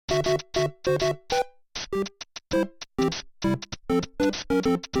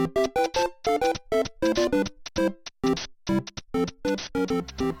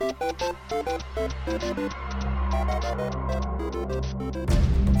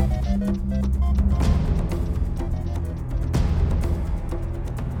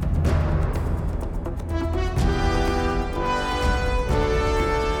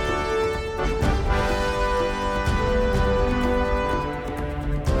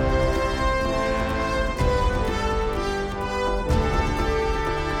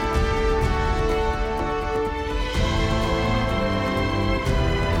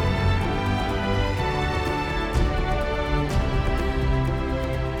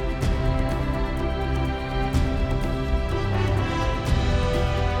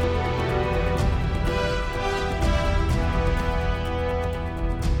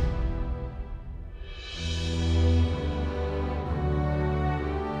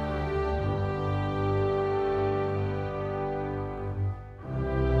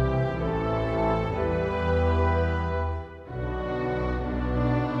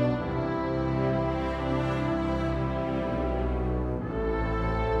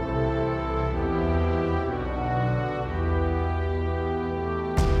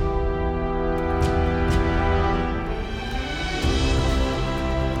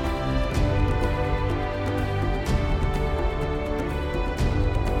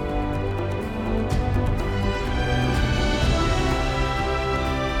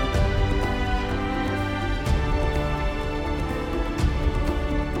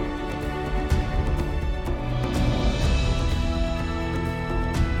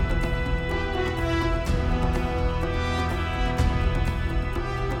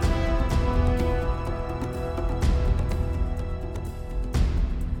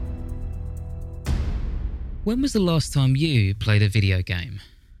When was the last time you played a video game?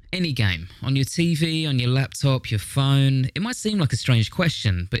 Any game, on your TV, on your laptop, your phone. It might seem like a strange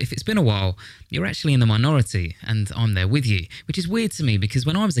question, but if it's been a while, you're actually in the minority, and I'm there with you, which is weird to me because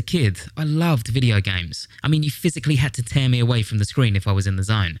when I was a kid, I loved video games. I mean, you physically had to tear me away from the screen if I was in the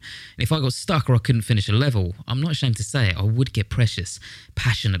zone. And if I got stuck or I couldn't finish a level, I'm not ashamed to say it, I would get precious,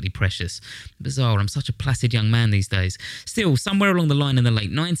 passionately precious. Bizarre, I'm such a placid young man these days. Still, somewhere along the line in the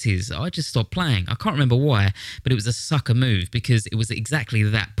late 90s, I just stopped playing. I can't remember why, but it was a sucker move because it was exactly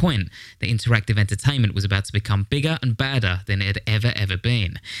that point that interactive entertainment was about to become bigger and badder than it had ever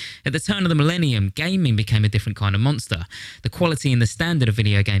been. At the turn of the millennium, gaming became a different kind of monster. The quality and the standard of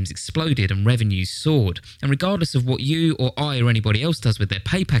video games exploded and revenues soared. And regardless of what you or I or anybody else does with their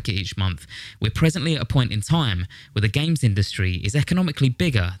pay packet each month, we're presently at a point in time where the games industry is economically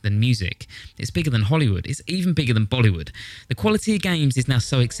bigger than music. It's bigger than Hollywood. It's even bigger than Bollywood. The quality of games is now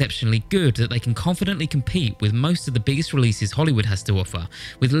so exceptionally good that they can confidently compete with most of the biggest releases Hollywood has to offer,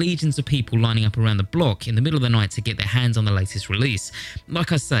 with legions of people lining up around the block in the middle of the night to get their hands on the latest release.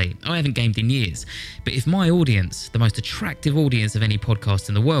 Like I say, I haven't gamed in years, but if my audience, the most attractive audience of any podcast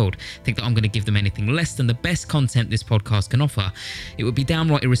in the world, think that I'm going to give them anything less than the best content this podcast can offer, it would be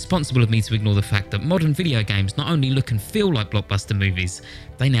downright irresponsible of me to ignore the fact that modern video games not only look and feel like blockbuster movies,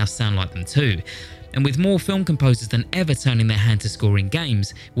 they now sound like them too. And with more film composers than ever turning their hand to scoring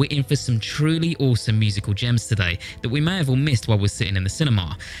games, we're in for some truly awesome musical gems today that we may have all missed while we're sitting in the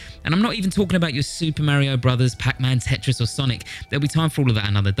cinema. And I'm not even talking about your Super Mario Brothers, Pac-Man, Tetris or Sonic. There'll be time for all of that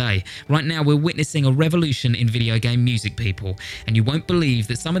another day. Right now we're witnessing a revolution in video game music, people, and you won't believe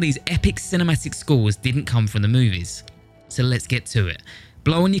that some of these epic cinematic scores didn't come from the movies. So let's get to it.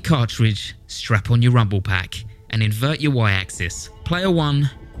 Blow on your cartridge, strap on your rumble pack, and invert your Y-axis. Player 1,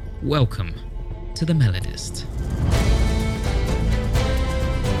 welcome to the Melodist.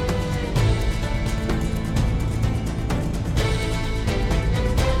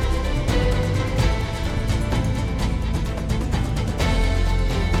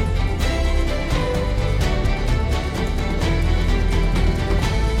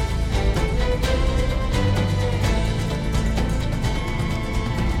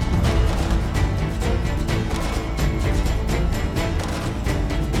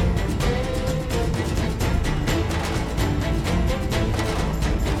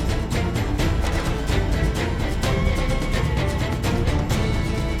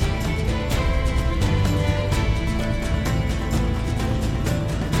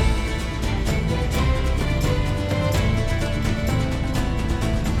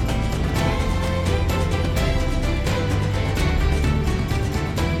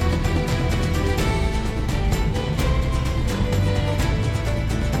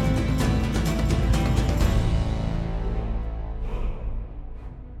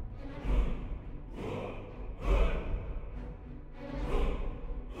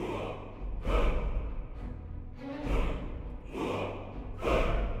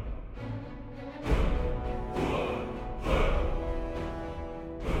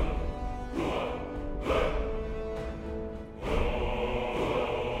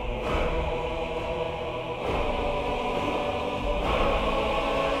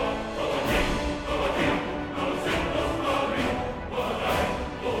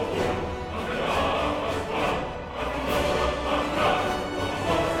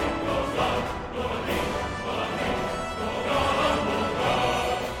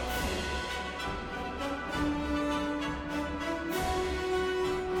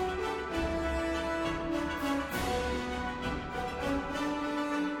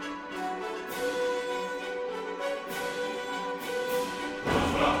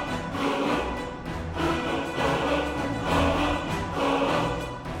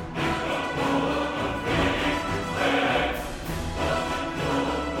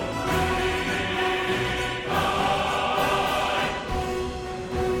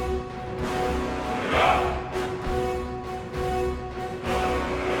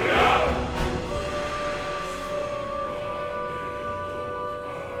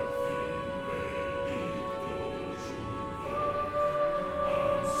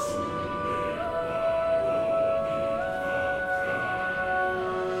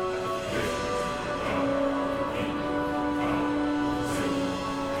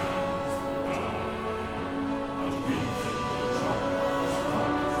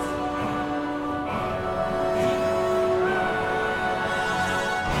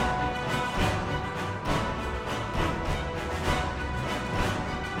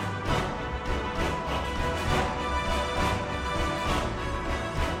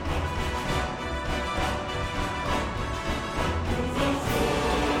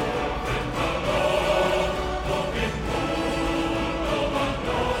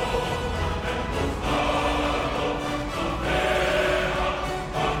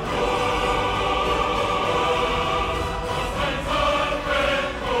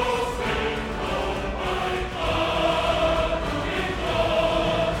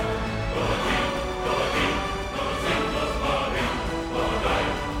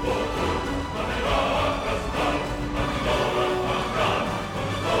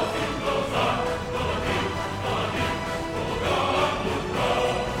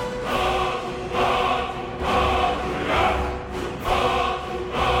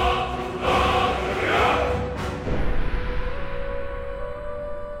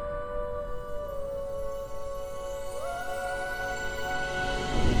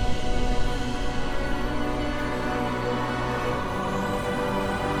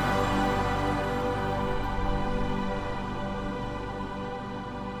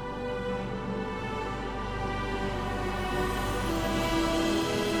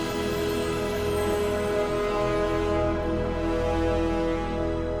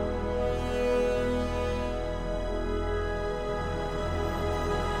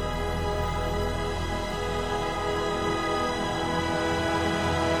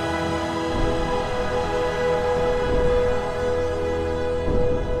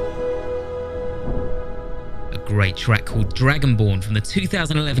 great track called Dragonborn from the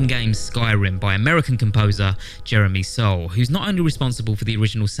 2011 game Skyrim by American composer Jeremy Soule, who's not only responsible for the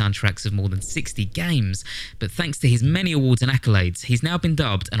original soundtracks of more than 60 games, but thanks to his many awards and accolades, he's now been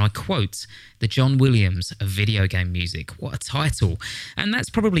dubbed, and I quote, the John Williams of video game music. What a title. And that's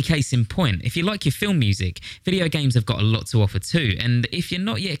probably case in point. If you like your film music, video games have got a lot to offer too, and if you're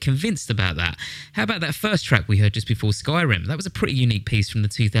not yet convinced about that, how about that first track we heard just before Skyrim? That was a pretty unique piece from the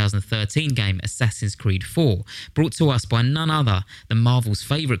 2013 game Assassin's Creed 4, brought to us by none other than Marvel's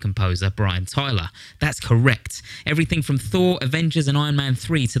favourite composer, Brian Tyler. That's correct. Everything from Thor, Avengers and Iron Man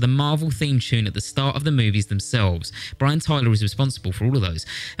 3 to the Marvel theme tune at the start of the movies themselves. Brian Tyler is responsible for all of those.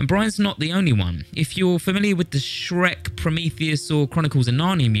 And Brian's not the only one. If you're familiar with the Shrek, Prometheus or Chronicles of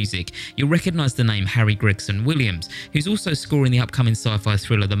Narnia music, you'll recognise the name Harry Gregson Williams, who's also scoring the upcoming sci-fi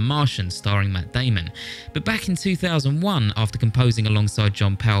thriller The Martian starring Matt Damon. But back in 2001, after composing alongside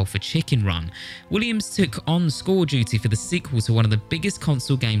John Powell for Chicken Run, Williams took on score duty for the sequel to one of the biggest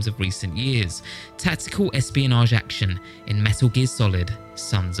console games of recent years, tactical espionage action in Metal Gear Solid: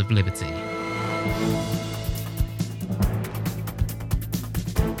 Sons of Liberty.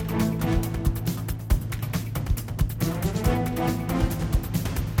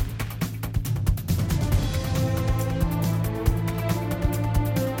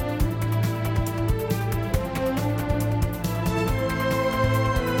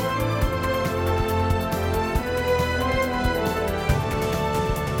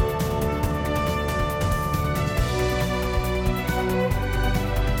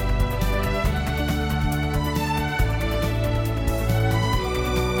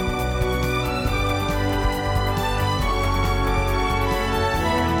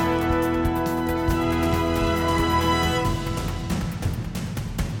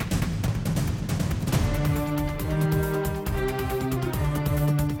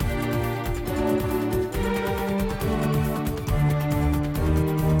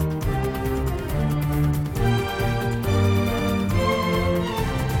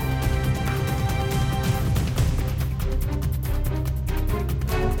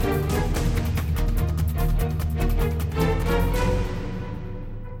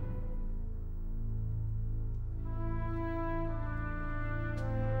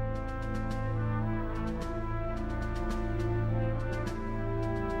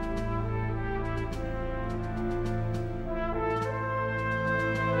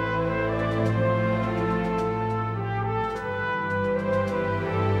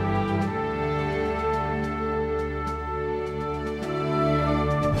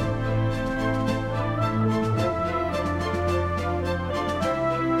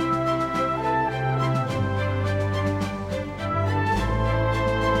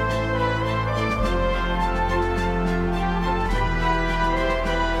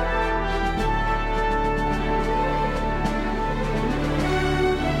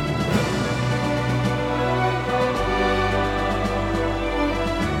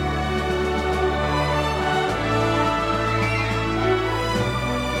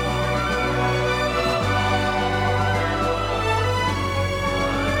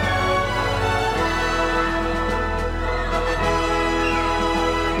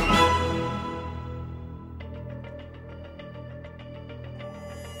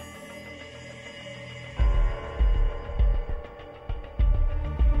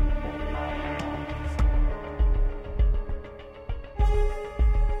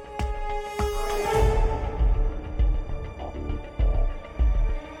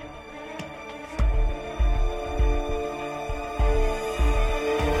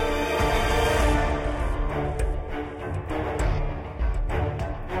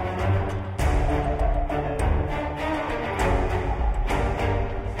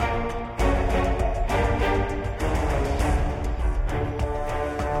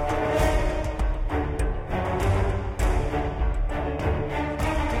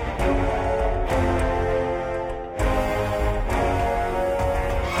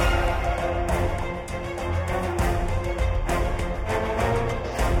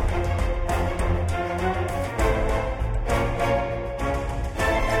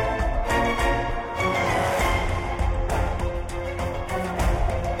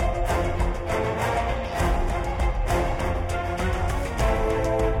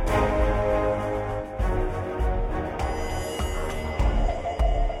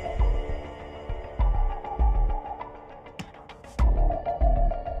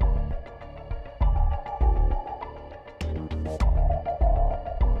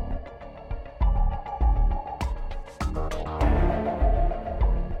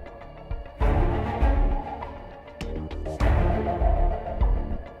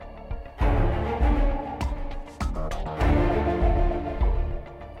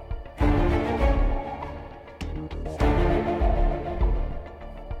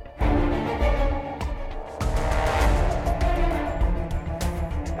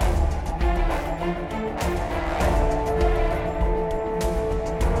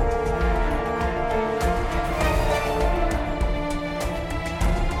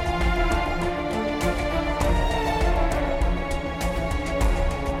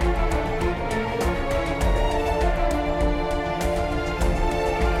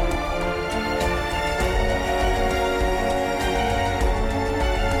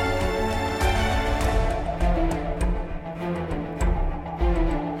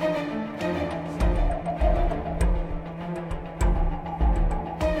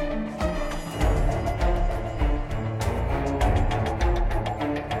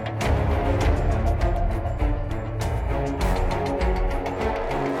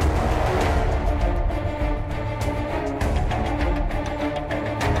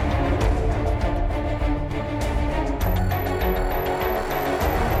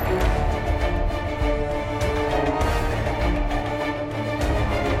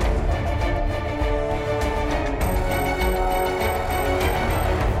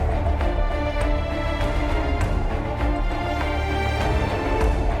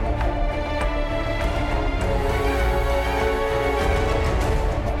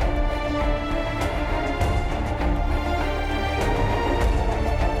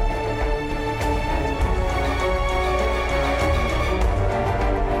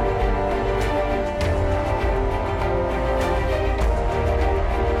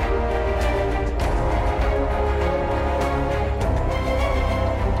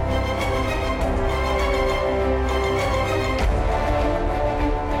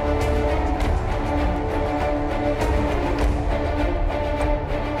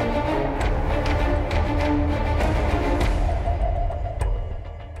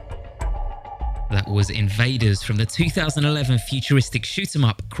 Invaders from the 2011 futuristic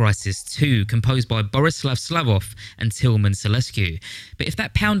shoot-'em-up Crisis 2, composed by Borislav Slavov and Tilman Selescu. But if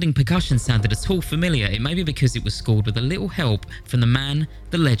that pounding percussion sounded at all familiar, it may be because it was scored with a little help from the man,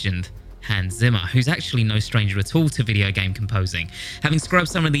 the legend, Hans Zimmer, who's actually no stranger at all to video game composing, having scrubbed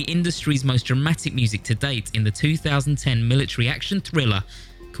some of the industry's most dramatic music to date in the 2010 military action thriller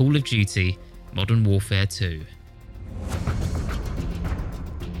Call of Duty: Modern Warfare 2.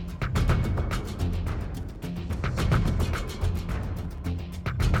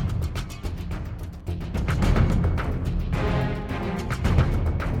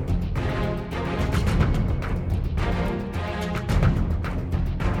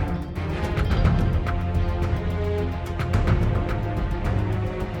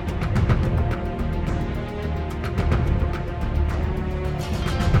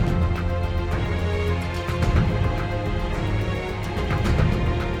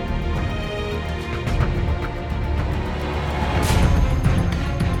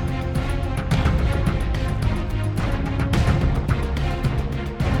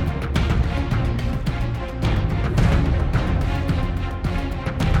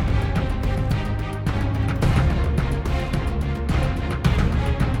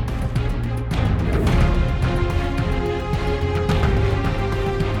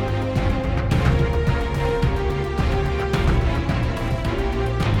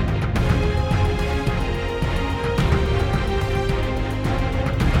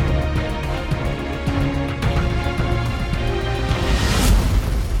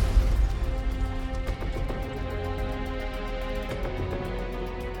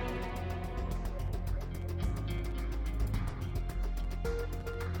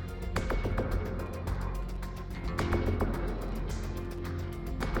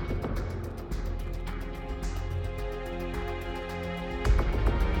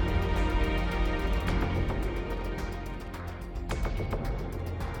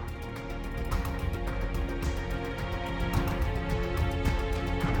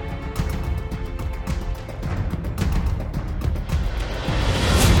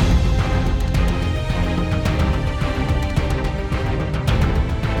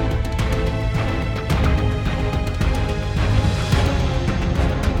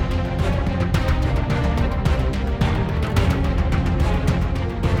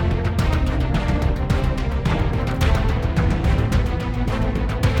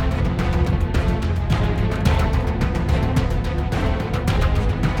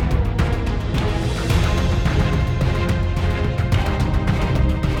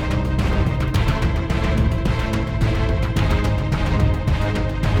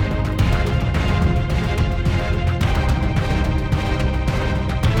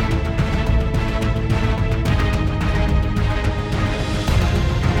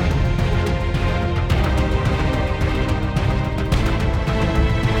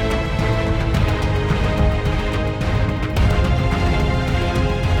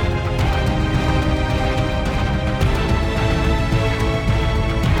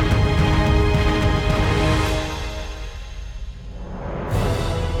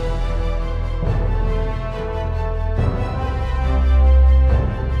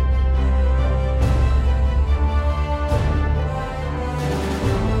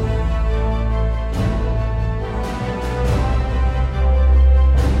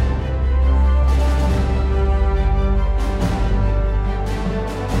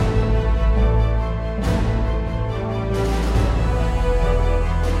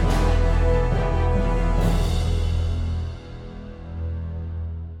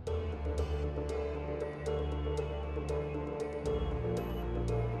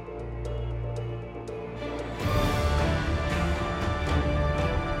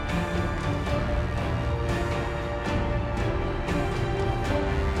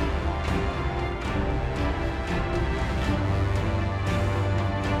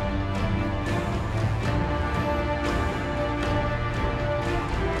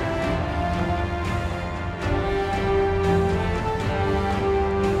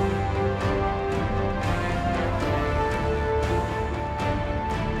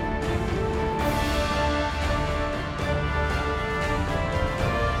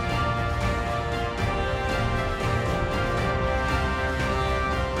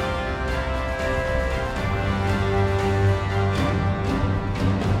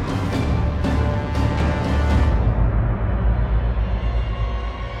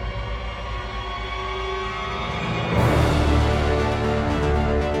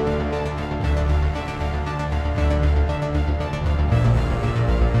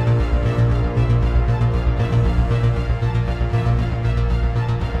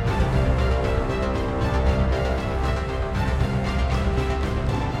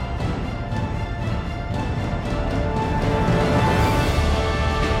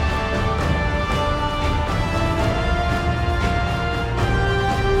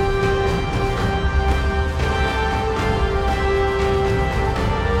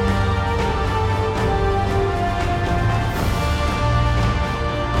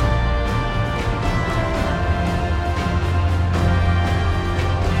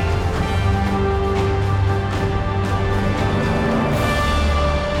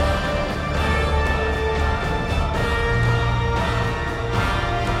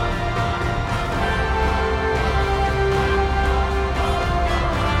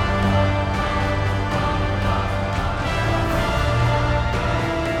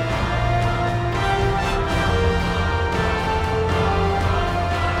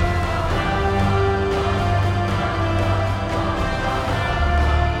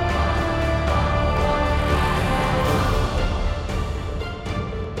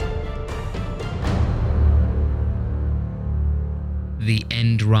 The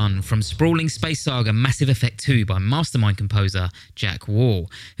End Run from sprawling space saga Massive Effect 2 by mastermind composer Jack Wall,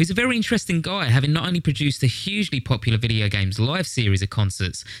 who's a very interesting guy, having not only produced a hugely popular video games live series of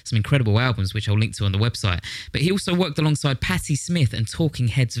concerts, some incredible albums which I'll link to on the website, but he also worked alongside Patti Smith and Talking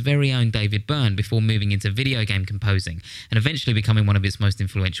Heads' very own David Byrne before moving into video game composing and eventually becoming one of its most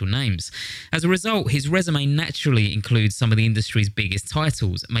influential names. As a result, his resume naturally includes some of the industry's biggest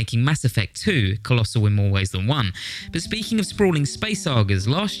titles, making Mass Effect 2 colossal in more ways than one. But speaking of sprawling space sagas,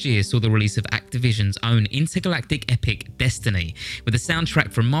 last year saw the release of Activision's own intergalactic epic Destiny, with a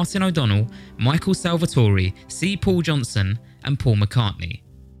soundtrack from Martin O'Donnell, Michael Salvatore, C. Paul Johnson, and Paul McCartney.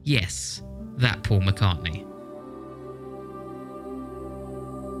 Yes, that Paul McCartney.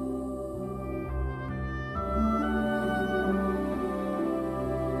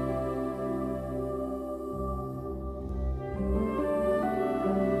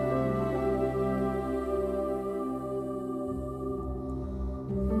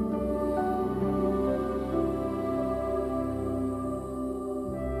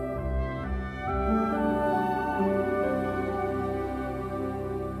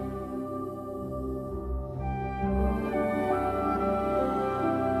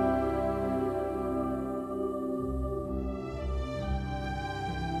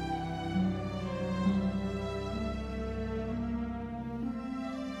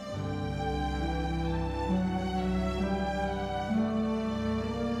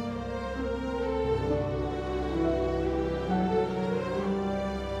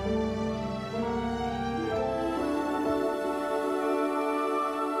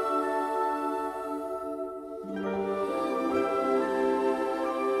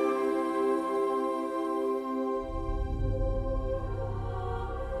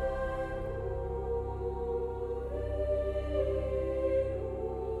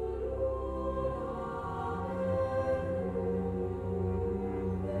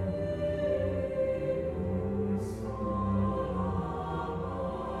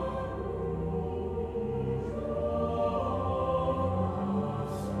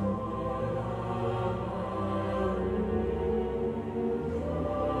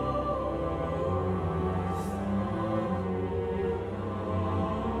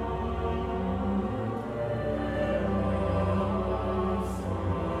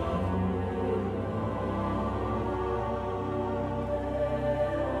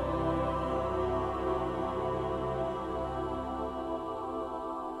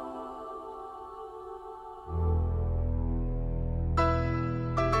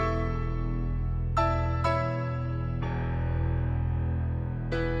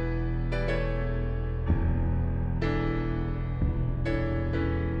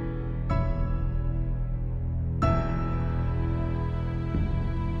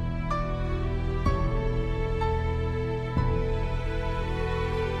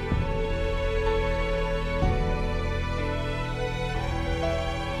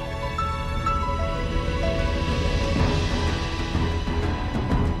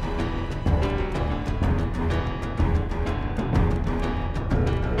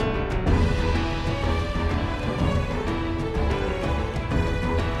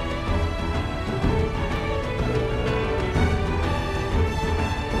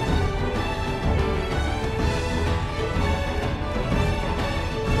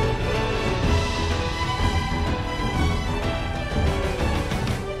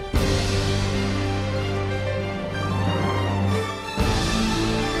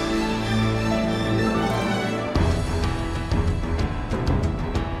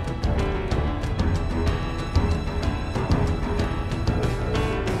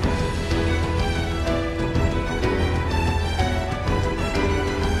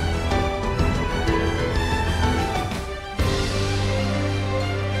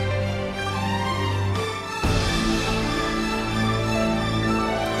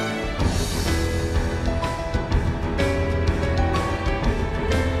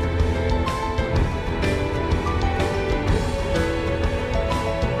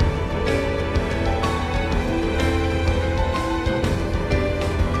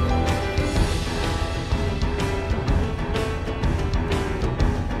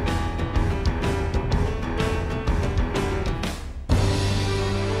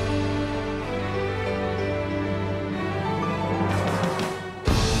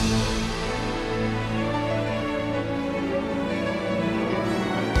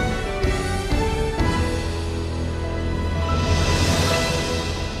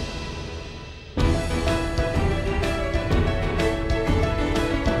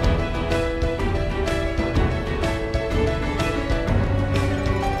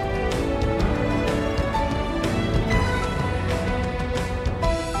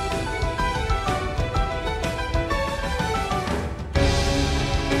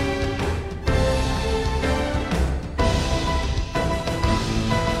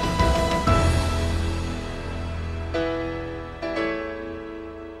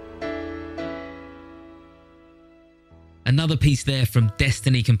 Another piece there from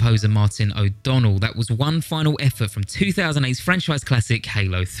Destiny composer Martin O'Donnell. That was one final effort from 2008's franchise classic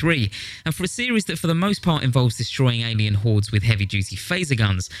Halo 3. And for a series that for the most part involves destroying alien hordes with heavy-duty phaser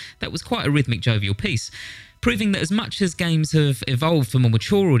guns, that was quite a rhythmic, jovial piece. Proving that as much as games have evolved for more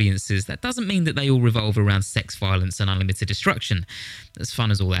mature audiences, that doesn't mean that they all revolve around sex, violence and unlimited destruction, as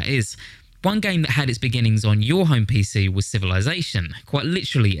fun as all that is. One game that had its beginnings on your home PC was Civilization, quite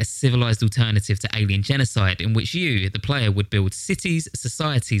literally a civilized alternative to alien genocide in which you, the player, would build cities,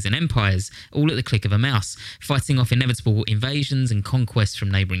 societies and empires all at the click of a mouse, fighting off inevitable invasions and conquests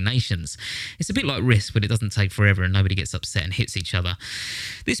from neighbouring nations. It's a bit like Risk, but it doesn't take forever and nobody gets upset and hits each other.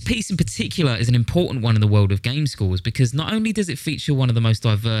 This piece in particular is an important one in the world of game scores because not only does it feature one of the most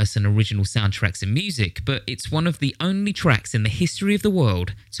diverse and original soundtracks in music, but it's one of the only tracks in the history of the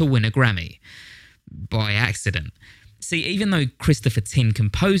world to win a Grammy. By accident. See, even though Christopher Tin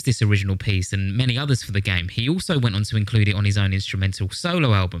composed this original piece and many others for the game, he also went on to include it on his own instrumental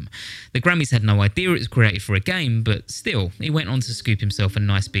solo album. The Grammys had no idea it was created for a game, but still, he went on to scoop himself a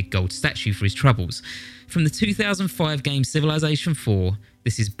nice big gold statue for his troubles. From the 2005 game Civilization 4,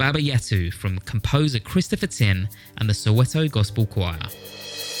 this is Baba Yatu from composer Christopher Tin and the Soweto Gospel Choir.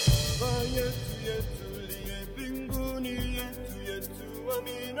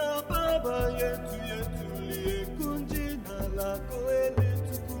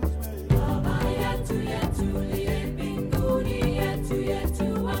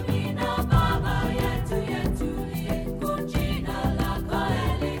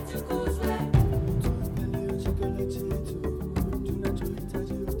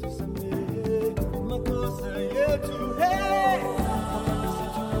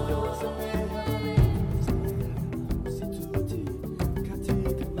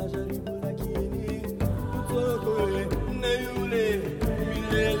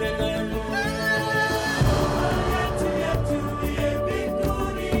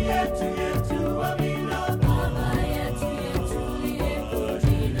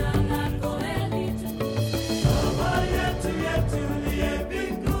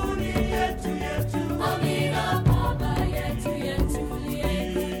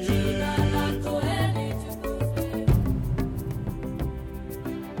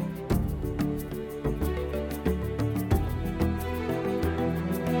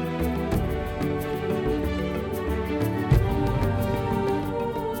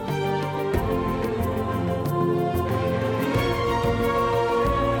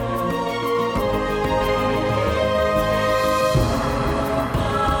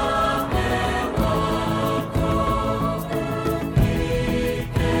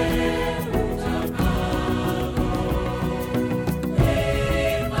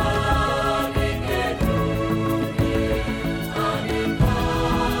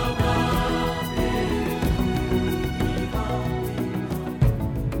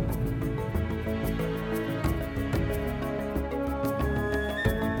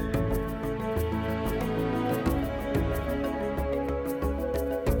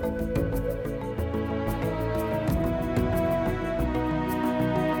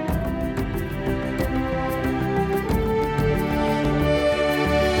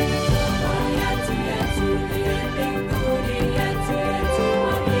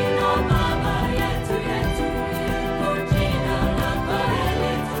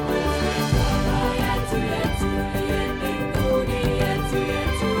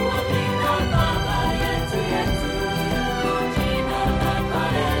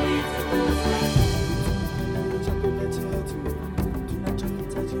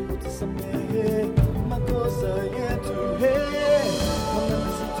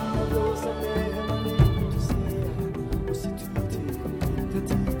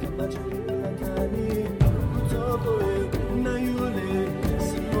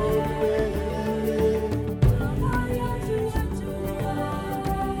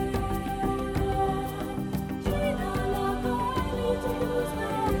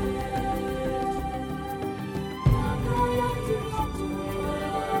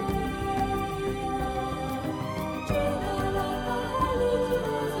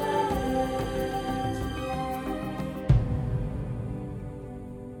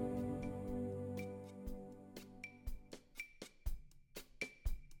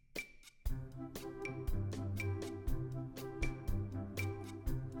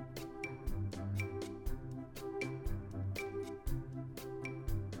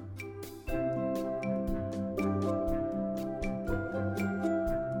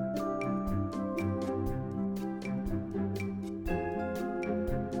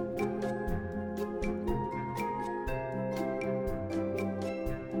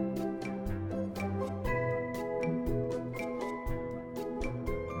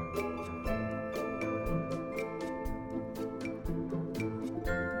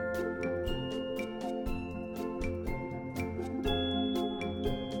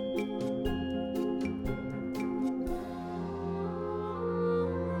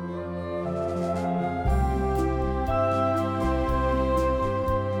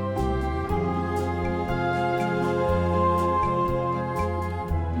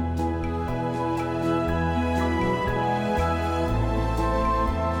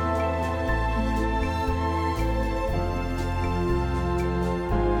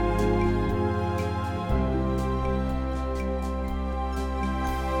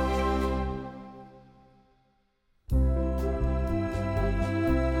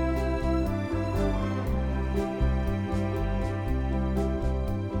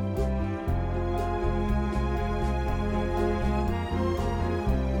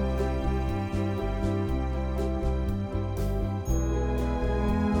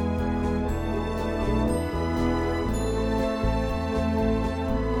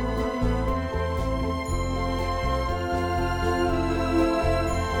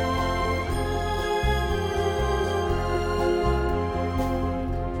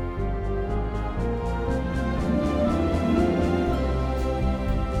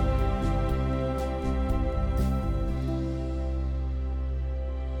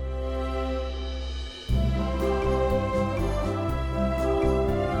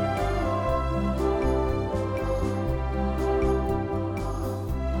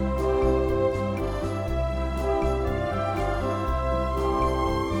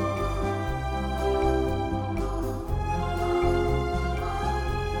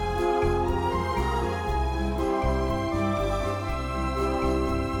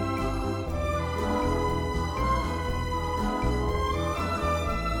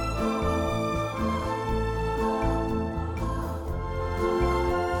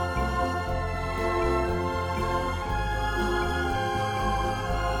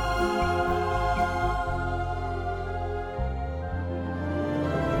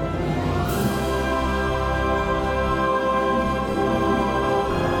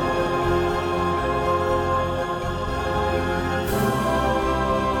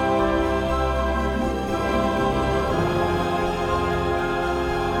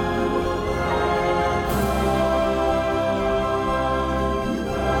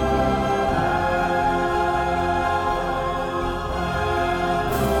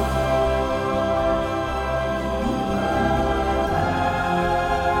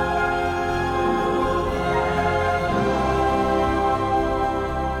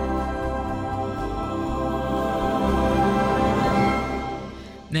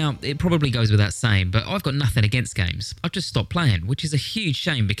 Now, it probably goes without saying, but I've got nothing against games. I've just stopped playing, which is a huge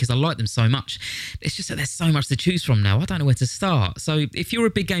shame because I like them so much. It's just that there's so much to choose from now, I don't know where to start. So if you're a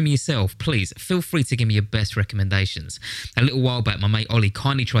big gamer yourself, please feel free to give me your best recommendations. A little while back, my mate Ollie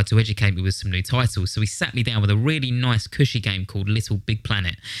kindly tried to educate me with some new titles, so he sat me down with a really nice cushy game called Little Big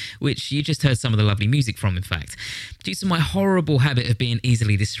Planet, which you just heard some of the lovely music from, in fact. Due to my horrible habit of being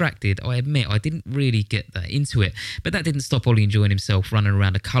easily distracted, I admit I didn't really get that into it, but that didn't stop Ollie enjoying himself running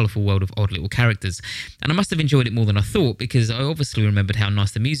around a colourful world of odd little characters. And I must have enjoyed it more than I thought because I obviously remembered how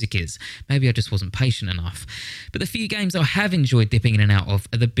nice the music is. Maybe I just wasn't patient enough. But the few games I have enjoyed dipping in and out of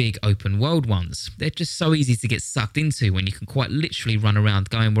are the big open world ones. They're just so easy to get sucked into when you can quite literally run around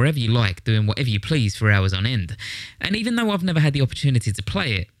going wherever you like, doing whatever you please for hours on end. And even though I've never had the opportunity to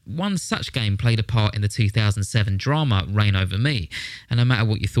play it, one such game played a part in the 2007 drama Reign Over Me, and no matter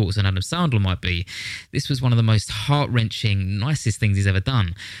what your thoughts on Adam Sandler might be, this was one of the most heart-wrenching, nicest things he's ever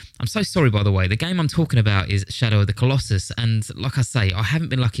done. I'm so sorry, by the way, the game I'm talking about is Shadow of the Colossus, and like I say, I haven't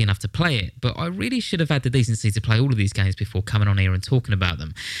been lucky enough to play it, but I really should have had the decency to play all of these games before coming on here and talking about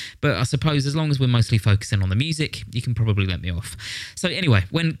them. But I suppose as long as we're mostly focusing on the music, you can probably let me off. So anyway,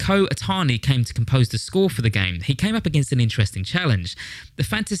 when Ko Otani came to compose the score for the game, he came up against an interesting challenge. The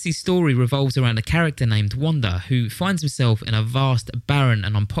fantasy story revolves around a character named Wanda who finds himself in a vast, barren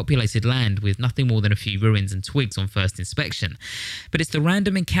and unpopulated land with nothing more than a few ruins and twigs on first inspection. But it's the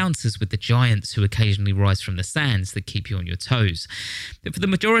random encounters with the giants who occasionally rise from the sands that keep you on your toes. But for the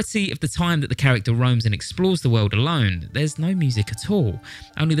majority of the time that the character roams and explores the world alone, there's no music at all,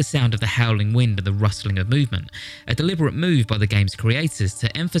 only the sound of the howling wind and the rustling of movement, a deliberate move by the game's creators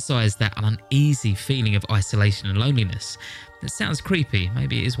to emphasise that uneasy feeling of isolation and loneliness. That sounds creepy,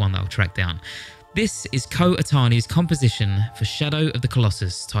 maybe it is one that I'll track down. This is Ko Otani's composition for Shadow of the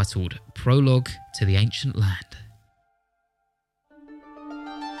Colossus titled Prologue to the Ancient Land.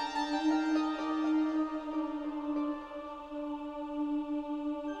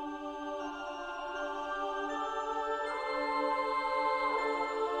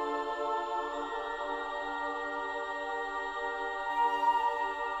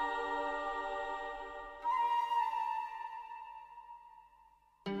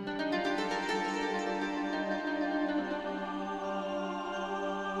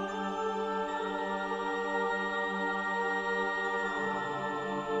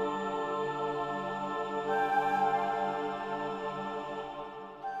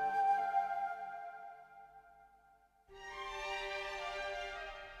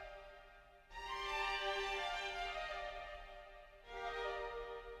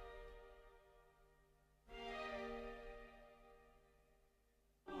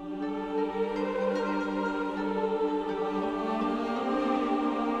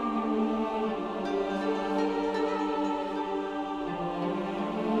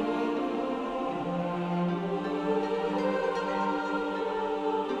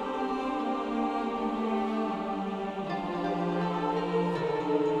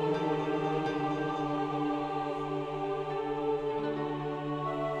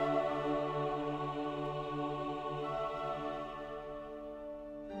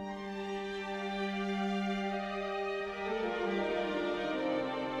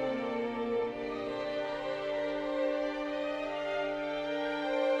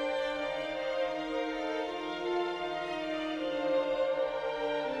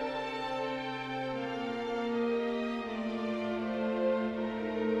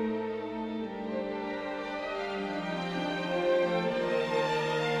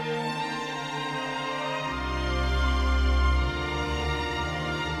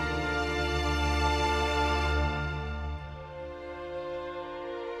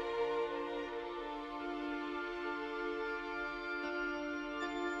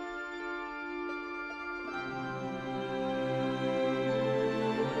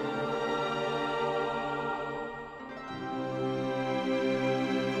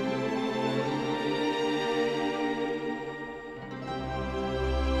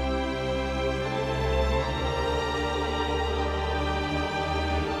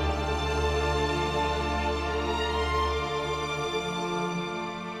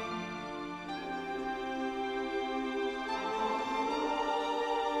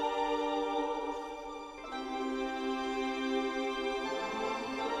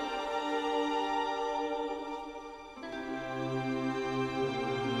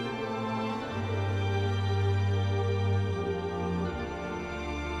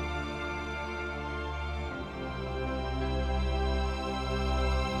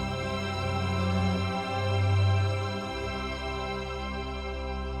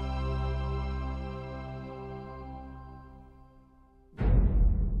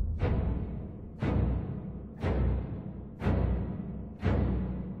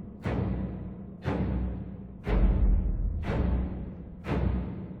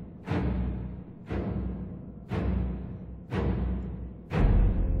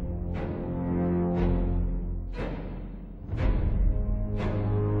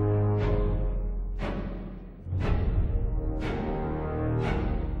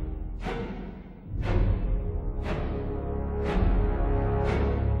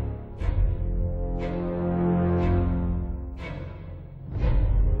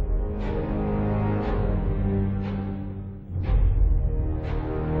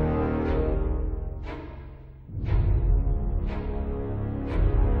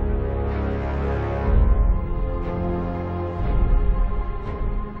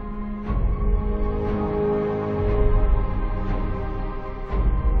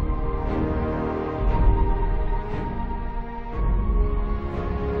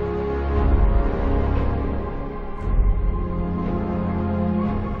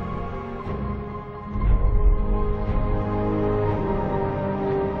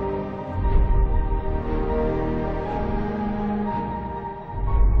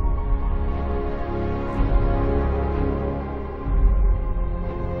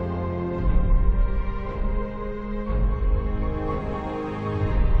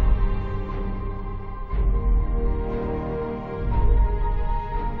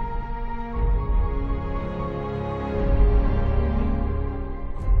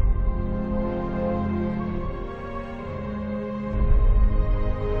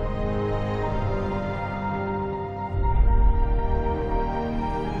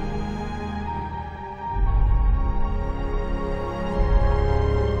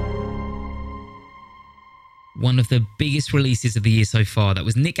 one of the biggest releases of the year so far. That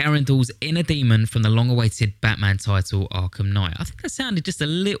was Nick Arundel's Inner Demon from the long-awaited Batman title Arkham Knight. I think that sounded just a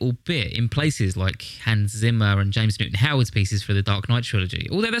little bit in places like Hans Zimmer and James Newton Howard's pieces for the Dark Knight trilogy,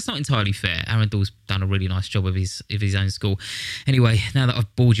 although that's not entirely fair. Arundel's done a really nice job of his own score. Anyway, now that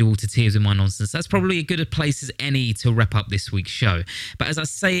I've bored you all to tears with my nonsense, that's probably as good a place as any to wrap up this week's show. But as I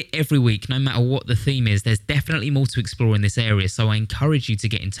say every week, no matter what the theme is, there's definitely more to explore in this area, so I encourage you to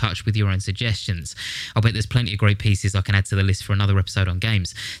get in touch with your own suggestions. I'll bet there's plenty of great pieces I can add to the list for another episode on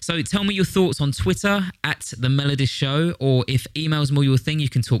games. So tell me your thoughts on Twitter at The Melodist Show, or if email's more your thing, you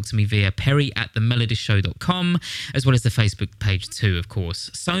can talk to me via perry@themelodistshow.com, as well as the Facebook page too, of course.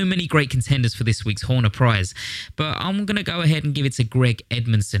 So many great contenders for this week's Horner Prize, but I'm going to go ahead and give it to Greg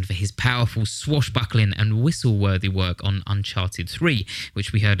Edmondson for his powerful, swashbuckling and whistle-worthy work on Uncharted 3,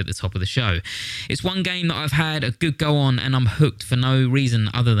 which we heard at the top of the show. It's one game that I've had a good go on, and I'm hooked for no reason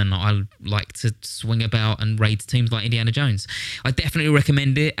other than I like to swing about and raid teams like Indiana Jones. I definitely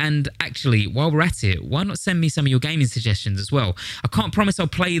recommend it, and actually, while we're at it, why not send me some of your gaming suggestions as well? I can't promise I'll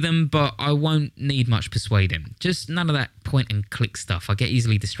play them, but I won't need much persuading. Just none of that point and click stuff. I get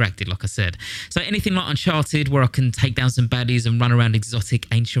easily distracted, like I said. So anything like Uncharted, where I can take down some baddies and run around exotic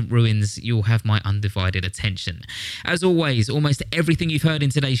ancient ruins, you'll have my undivided attention. As always, almost everything you've heard in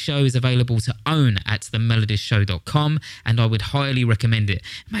today's show is available to own at themelodistshow.com, and I would highly recommend it.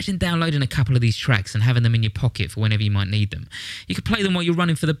 Imagine downloading a couple of these tracks and having them in your pocket for whenever you might need them. You could play them while you're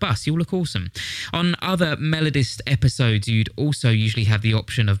running for the bus. You'll look awesome. On other Melodist episodes, you'd also usually have the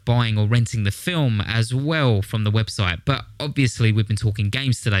option of buying or renting the film as well from the website, but obviously we've been talking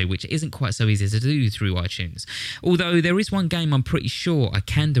games today, which isn't quite so easy to do through iTunes. Although there is one game I'm pretty sure I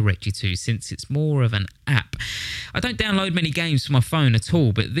can direct you to, since it's more of an app. I don't download many games for my phone at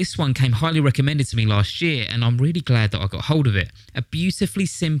all, but this one came highly recommended to me last year, and I'm really glad that I got hold of it. A beautifully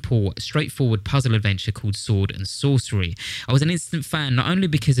simple, straightforward puzzle adventure called Sword and Sorcery. I was an instant fan, not only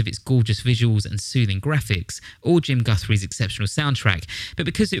because of its gorgeous visuals and soothing graphics, or Jim Guthrie's exceptional soundtrack, but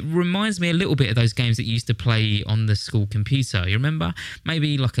because it reminds me a little bit of those games that you used to play on the school computer. You remember?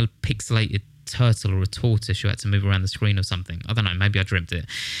 Maybe like a pixelated turtle or a tortoise you had to move around the screen or something. I don't know, maybe I dreamt it.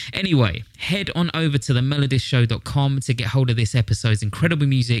 Anyway, head on over to themelodistshow.com to get hold of this episode's incredible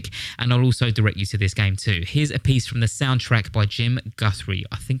music, and I'll also direct you to this game too. Here's a piece from the soundtrack by Jim Guthrie.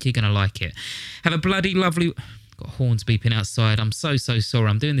 I think you're going to like it. Have a bloody lovely... Got horns beeping outside. I'm so sorry.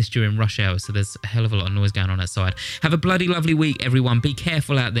 I'm doing this during rush hour, so there's a hell of a lot of noise going on outside. Have a bloody lovely week, everyone. Be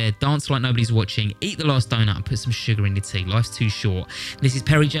careful out there. Dance like nobody's watching. Eat the last donut and put some sugar in your tea. Life's too short. This is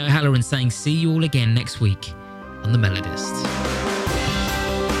Perry Joe Halloran saying see you all again next week on The Melodist.